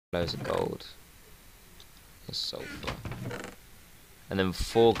loads of gold. And sulfur. And then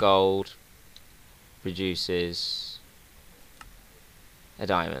 4 gold produces a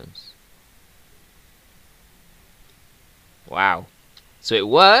diamond. Wow. So it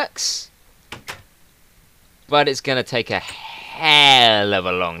works, but it's going to take a hell of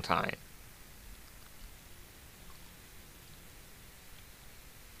a long time.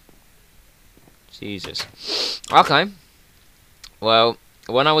 Jesus. Okay. Well,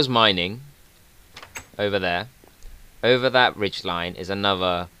 when I was mining over there, over that ridge line is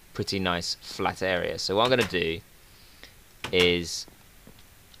another pretty nice flat area. So what I'm going to do is,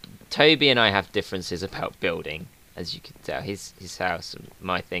 Toby and I have differences about building, as you can tell. His house and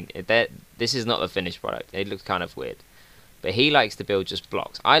my thing, this is not the finished product. It looks kind of weird, but he likes to build just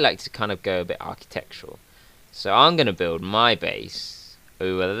blocks. I like to kind of go a bit architectural. So I'm going to build my base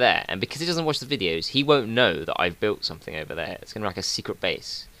over there, and because he doesn't watch the videos, he won't know that I've built something over there. It's going to be like a secret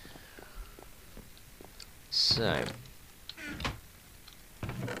base. So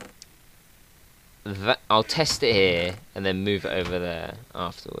I'll test it here and then move it over there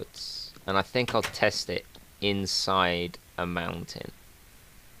afterwards. And I think I'll test it inside a mountain,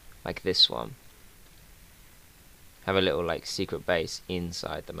 like this one. Have a little like secret base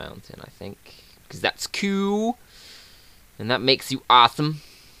inside the mountain, I think, because that's cool and that makes you awesome.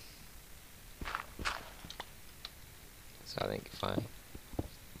 So I think if I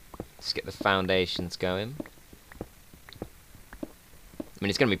just get the foundations going, I mean,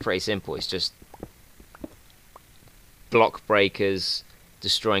 it's going to be pretty simple. It's just block breakers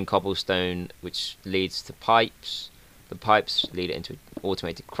destroying cobblestone, which leads to pipes. The pipes lead it into an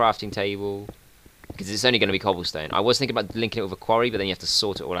automated crafting table, because it's only going to be cobblestone. I was thinking about linking it with a quarry, but then you have to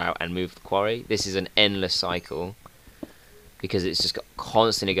sort it all out and move the quarry. This is an endless cycle, because it's just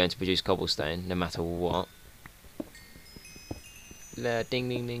constantly going to produce cobblestone, no matter what. Ding,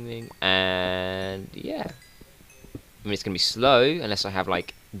 ding, ding, ding. And yeah. I mean, it's going to be slow, unless I have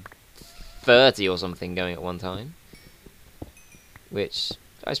like 30 or something going at one time, which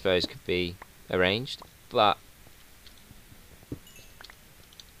I suppose could be arranged, but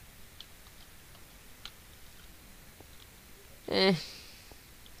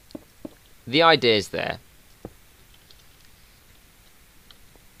the idea is there.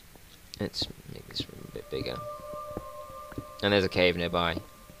 Let's make this room a bit bigger. And there's a cave nearby.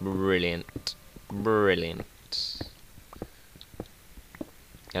 Brilliant. Brilliant.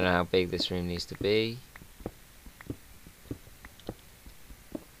 I don't know how big this room needs to be.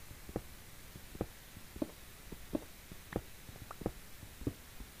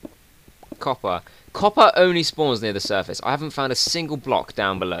 Copper. Copper only spawns near the surface. I haven't found a single block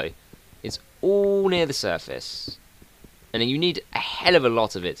down below. It's all near the surface. And you need a hell of a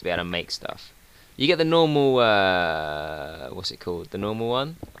lot of it to be able to make stuff. You get the normal, what's it called? The normal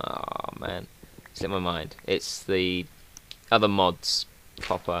one? Oh man, slipped my mind. It's the other mods,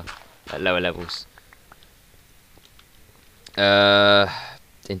 copper, at lower levels.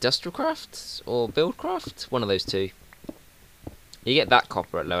 Industrial craft or build craft? One of those two. You get that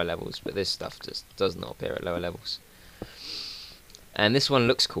copper at lower levels, but this stuff just does not appear at lower levels. And this one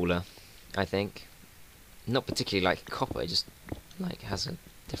looks cooler, I think. Not particularly like copper, it just like has a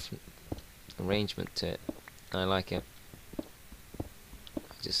different arrangement to it. I like it.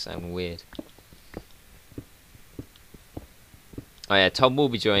 It just sounds weird. Oh yeah, Tom will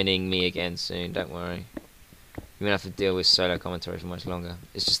be joining me again soon, don't worry. You won't have to deal with solo commentary for much longer.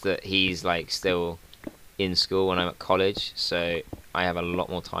 It's just that he's like still in school when I'm at college, so I have a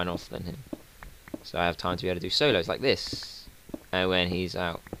lot more time off than him. So I have time to be able to do solos like this. And when he's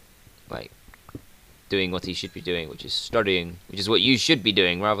out, like, doing what he should be doing, which is studying, which is what you should be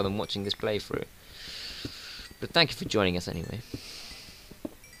doing rather than watching this playthrough. But thank you for joining us anyway.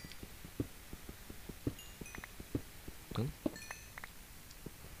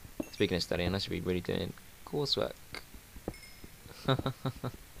 Speaking of studying, I should be really doing coursework.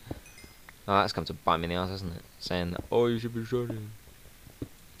 Oh, that's come to bite me in the ass, hasn't it? Saying that, oh, you should be studying.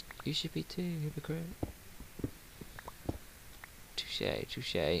 You should be too, hypocrite. Touche,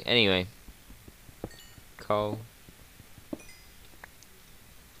 touche. Anyway. Coal.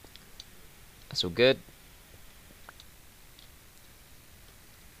 That's all good.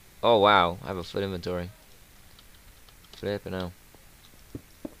 Oh, wow. I have a full inventory. Flipping out.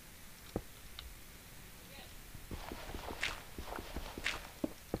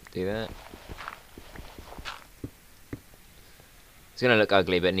 Do that. It's gonna look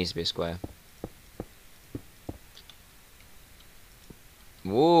ugly, but it needs to be a square.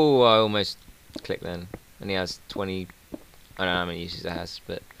 Whoa, I almost clicked then. Only has 20... I don't know how many uses it has,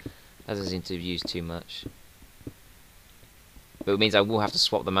 but it doesn't seem to have used too much. But it means I will have to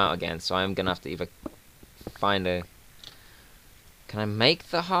swap them out again, so I'm going to have to either find a... Can I make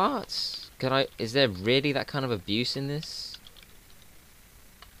the hearts? Can I... Is there really that kind of abuse in this?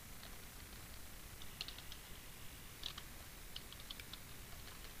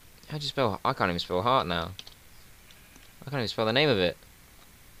 How do you spell... I can't even spell heart now. I can't even spell the name of it.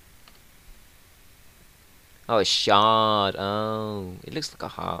 Oh, it's shard. Oh, it looks like a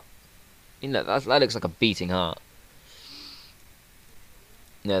heart. You know, that looks like a beating heart.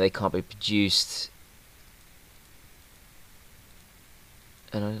 No, they can't be produced.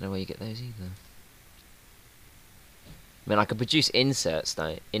 And I don't know where you get those either. I mean, I could produce inert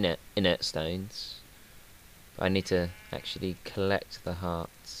stones. But I need to actually collect the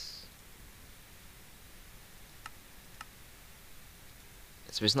hearts.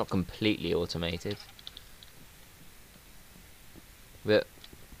 So it's not completely automated. But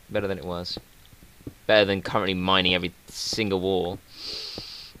better than it was. Better than currently mining every single wall.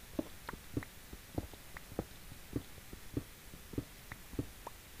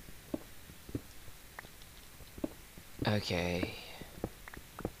 Okay.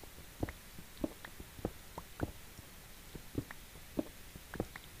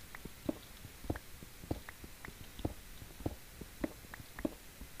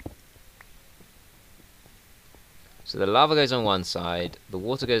 So the lava goes on one side, the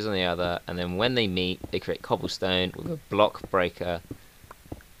water goes on the other, and then when they meet, they create cobblestone with a block breaker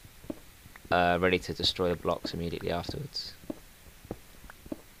ready to destroy the blocks immediately afterwards.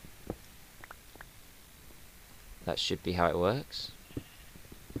 That should be how it works.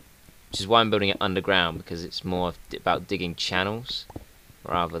 Which is why I'm building it underground, because it's more about digging channels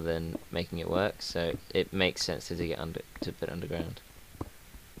rather than making it work. So it makes sense to dig it to put it underground,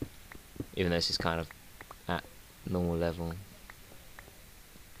 even though this is kind of at normal level.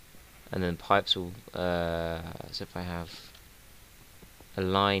 And then pipes will. So if I have a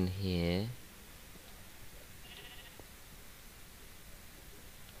line here.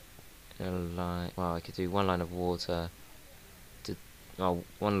 Well, I could do one line of water to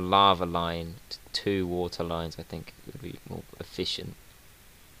one lava line to 2 water lines. I think it would be more efficient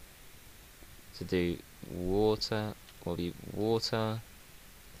to do water, or be water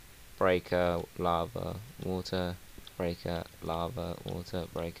breaker lava, water breaker lava, water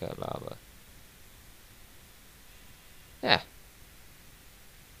breaker lava. Yeah.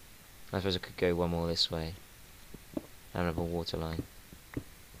 I suppose I could go one more this way and have a water line.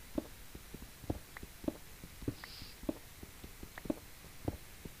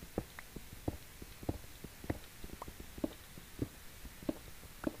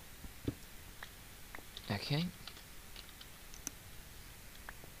 Okay.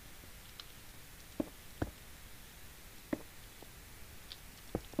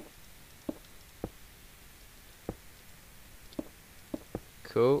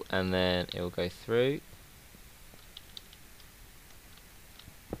 Cool, and then it will go through.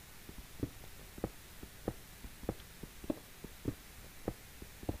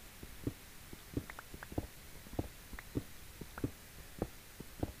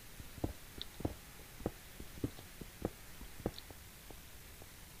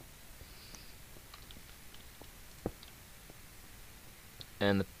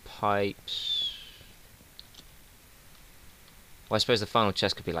 And the pipes. Well, I suppose the final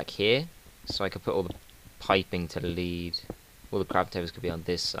chest could be like here, so I could put all the piping to lead. All the crab tables could be on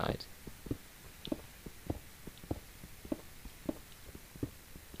this side.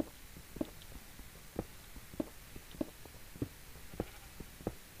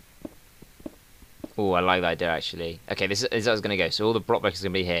 Oh, I like that idea actually. Okay, this is how it's going to go. So all the block breakers are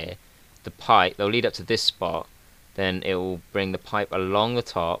going to be here. The pipe, they'll lead up to this spot. Then it will bring the pipe along the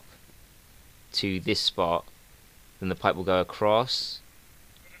top to this spot. Then the pipe will go across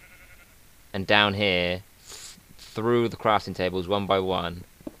and down here through the crafting tables one by one,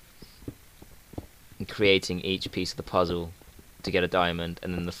 and creating each piece of the puzzle to get a diamond.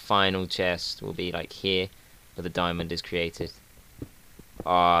 And then the final chest will be like here, where the diamond is created.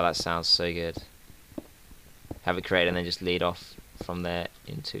 Oh, that sounds so good. Have it created and then just lead off from there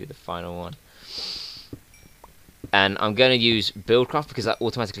into the final one. And I'm going to use Buildcraft because that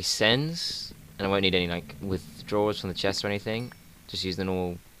automatically sends, and I won't need any like withdrawals from the chest or anything. Just use the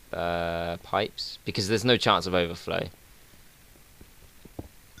normal pipes because there's no chance of overflow.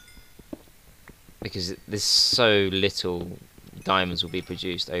 Because there's so little diamonds will be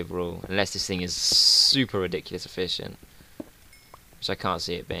produced overall, unless this thing is super ridiculous efficient, which I can't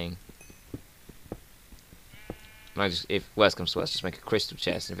see it being. And I just, if worst comes to worst, just make a crystal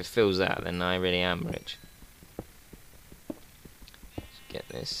chest, and if it fills that, then I really am rich. Get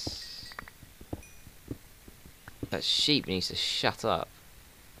this. That sheep needs to shut up.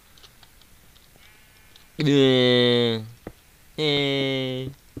 This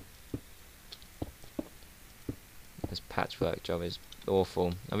patchwork job is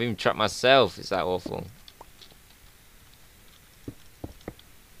awful. I've even trapped myself. It's that awful.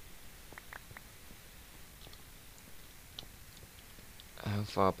 How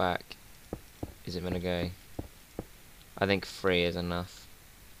far back is it gonna go? I think 3 is enough.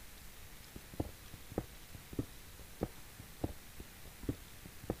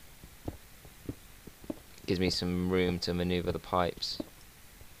 Gives me some room to maneuver the pipes.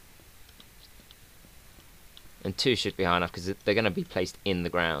 And 2 should be high enough because they're going to be placed in the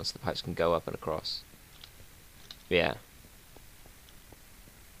ground so the pipes can go up and across. Yeah.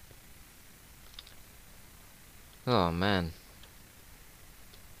 Oh man.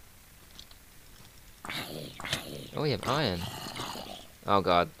 Oh, we have iron. Oh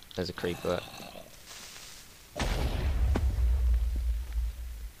god, there's a creeper.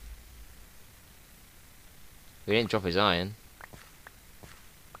 We didn't drop his iron.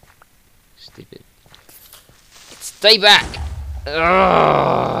 Stupid. Stay back!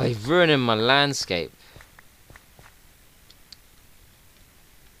 Ugh, he's ruining my landscape.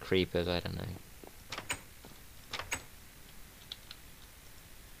 Creepers, I don't know.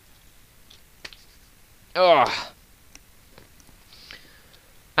 Ugh.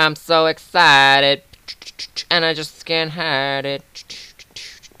 I'm so excited, and I just can't hide it.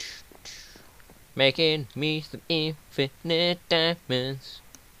 Making me some infinite diamonds.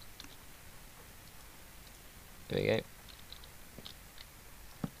 There we go.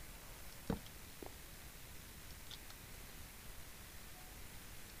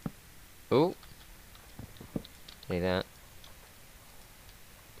 Oh, need that.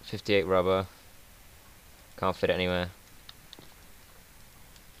 58 rubber. Can't fit it anywhere.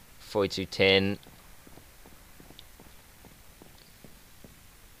 42 tin.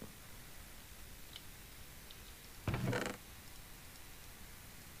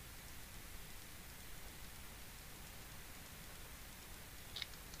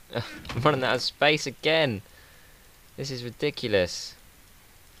 I'm running out of space again. This is ridiculous.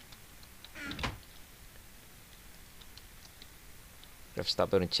 I have to start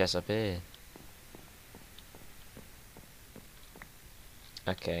building chests up here.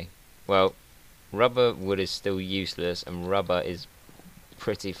 Okay. Well, rubber wood is still useless, and rubber is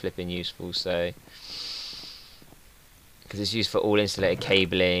pretty flipping useful, so because it's used for all insulated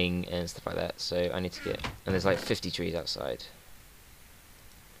cabling and stuff like that. So I need to get, and there's like 50 trees outside.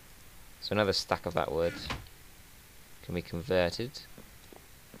 So another stack of that wood can be converted.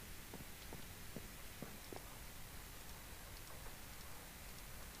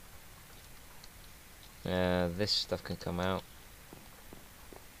 This stuff can come out.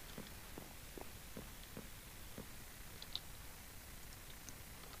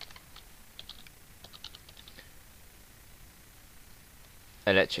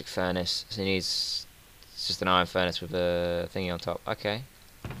 Electric furnace. So it needs, it's just an iron furnace with a thingy on top. Okay.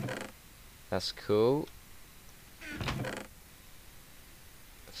 That's cool.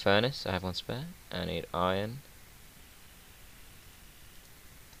 Furnace, I have one spare. I need iron.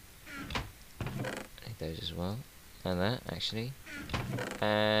 I need those as well. And that, actually.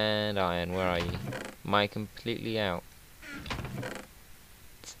 And iron, where are you? Am I completely out?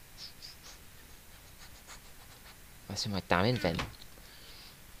 That's in my damn invent.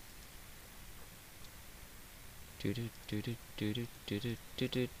 Do do do do do do do do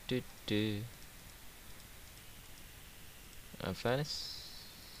do do do. Furnace.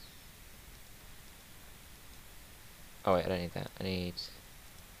 Oh wait, I don't need that. I need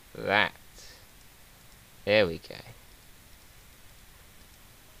that. There we go.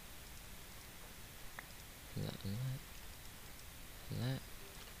 And that and that. And that.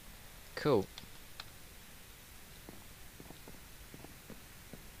 Cool.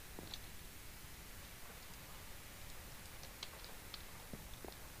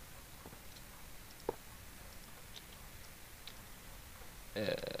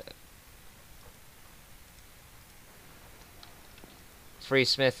 Free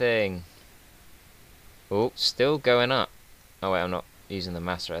smithing. Oh, still going up. Oh wait, I'm not using the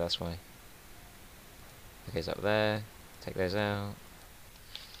master, that's why. It goes up there. Take those out.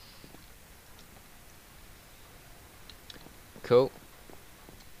 Cool.